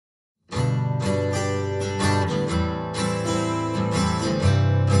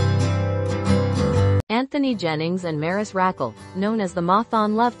Anthony Jennings and Maris Racal, known as the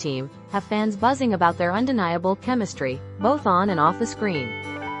Moth-On Love Team, have fans buzzing about their undeniable chemistry, both on and off the screen.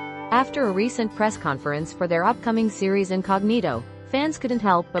 After a recent press conference for their upcoming series Incognito, fans couldn't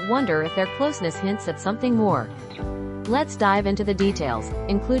help but wonder if their closeness hints at something more. Let's dive into the details,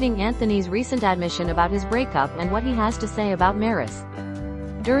 including Anthony's recent admission about his breakup and what he has to say about Maris.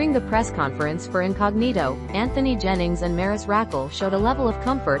 During the press conference for Incognito, Anthony Jennings and Maris Racal showed a level of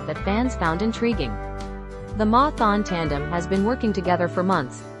comfort that fans found intriguing. The Moth-On tandem has been working together for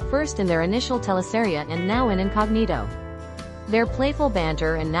months, first in their initial teleserie and now in Incognito. Their playful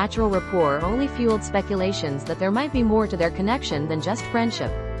banter and natural rapport only fueled speculations that there might be more to their connection than just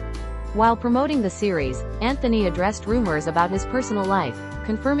friendship. While promoting the series, Anthony addressed rumors about his personal life,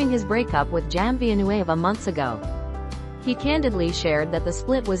 confirming his breakup with Jam Villanueva months ago. He candidly shared that the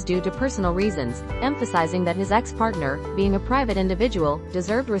split was due to personal reasons, emphasizing that his ex-partner, being a private individual,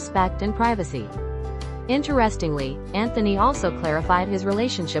 deserved respect and privacy. Interestingly, Anthony also clarified his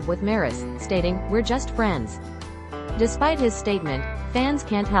relationship with Maris, stating, "We're just friends." Despite his statement, fans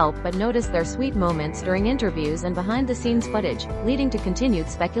can't help but notice their sweet moments during interviews and behind-the-scenes footage, leading to continued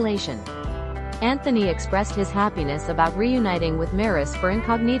speculation. Anthony expressed his happiness about reuniting with Maris for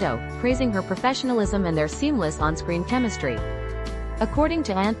Incognito, praising her professionalism and their seamless on-screen chemistry. According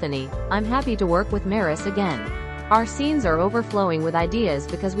to Anthony, "I'm happy to work with Maris again. Our scenes are overflowing with ideas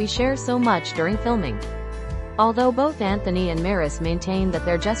because we share so much during filming." Although both Anthony and Maris maintain that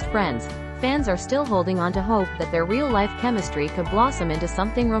they're just friends, fans are still holding on to hope that their real-life chemistry could blossom into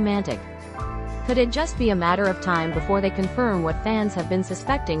something romantic. Could it just be a matter of time before they confirm what fans have been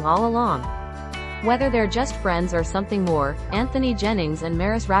suspecting all along? Whether they're just friends or something more, Anthony Jennings and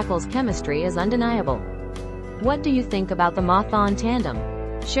Maris Racal's chemistry is undeniable. What do you think about the Moth-On tandem?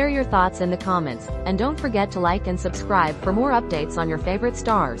 Share your thoughts in the comments, and don't forget to like and subscribe for more updates on your favorite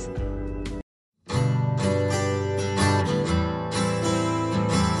stars.